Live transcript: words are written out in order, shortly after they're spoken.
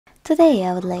Today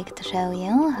I would like to show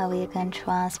you how you can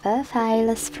transfer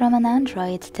files from an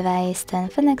Android device to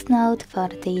INFINIX Note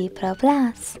 40 Pro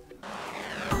Plus.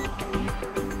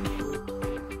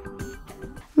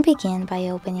 Begin by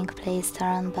opening Play Store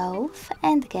on both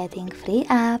and getting free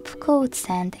app called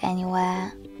Send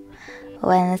Anywhere.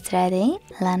 When it's ready,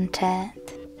 launch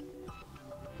it.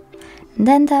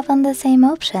 Then tap on the same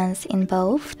options in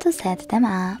both to set them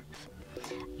up.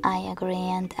 I agree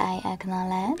and I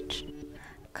acknowledge.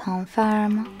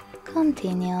 Confirm,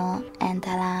 continue and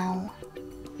allow.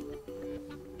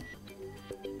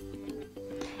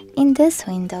 In this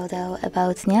window though,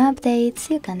 about new updates,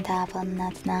 you can tap on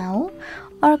Not Now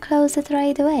or close it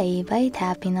right away by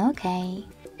tapping OK.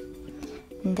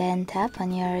 Then tap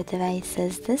on your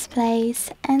device's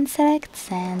displays and select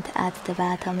Send at the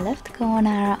bottom left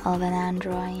corner of an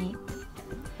Android.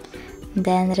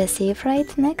 Then Receive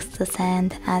right next to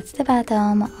Send at the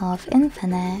bottom of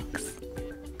INFINIX.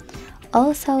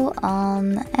 Also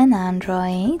on an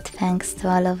Android, thanks to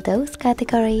all of those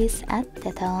categories at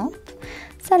the top,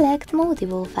 select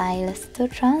multiple files to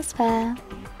transfer.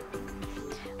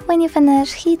 When you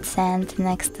finish, hit Send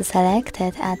next to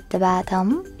Selected at the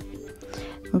bottom.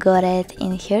 Got it,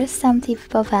 in Here's Some Tip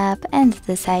pop-up and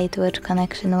decide which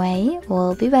connection way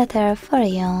will be better for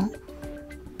you.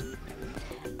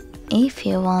 If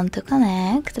you want to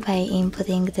connect by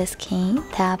inputting this key,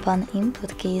 tap on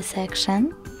Input Key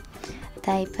section.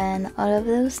 Type in all of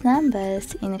those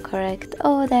numbers in correct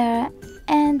order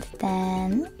and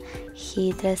then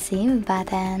hit Receive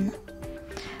button.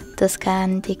 To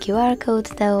scan the QR code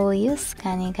though, use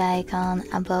scanning icon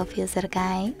above User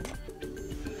Guide.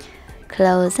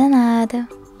 Close and add.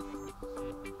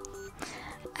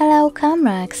 Allow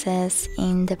camera access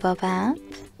in the pop-up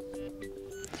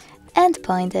and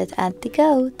point it at the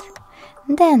code.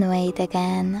 Then wait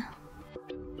again.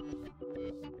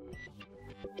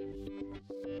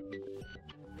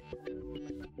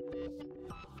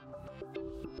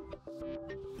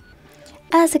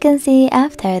 As you can see,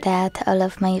 after that, all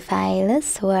of my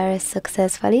files were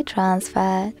successfully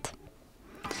transferred.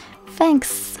 Thanks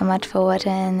so much for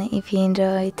watching. If you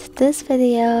enjoyed this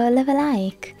video, leave a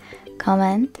like,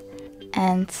 comment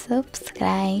and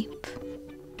subscribe.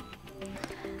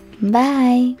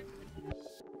 Bye!